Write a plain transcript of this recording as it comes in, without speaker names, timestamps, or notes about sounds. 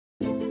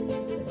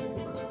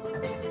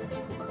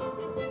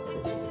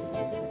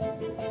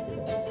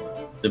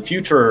The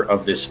future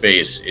of this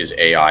space is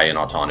AI and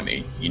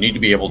autonomy. You need to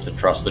be able to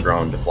trust the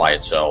drone to fly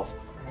itself.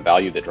 The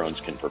value that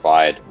drones can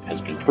provide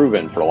has been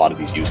proven for a lot of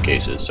these use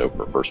cases. So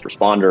for first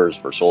responders,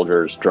 for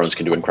soldiers, drones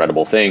can do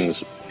incredible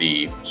things.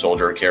 The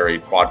soldier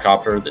carried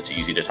quadcopter that's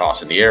easy to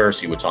toss in the air,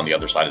 see what's on the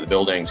other side of the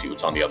building, see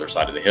what's on the other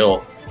side of the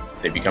hill.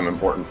 They become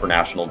important for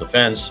national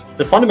defense.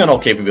 The fundamental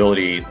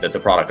capability that the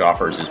product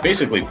offers is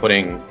basically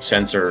putting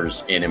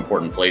sensors in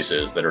important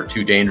places that are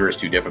too dangerous,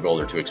 too difficult,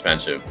 or too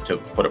expensive to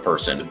put a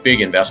person. The big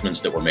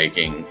investments that we're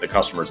making, the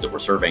customers that we're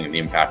serving, and the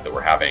impact that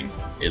we're having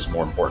is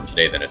more important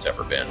today than it's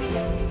ever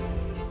been.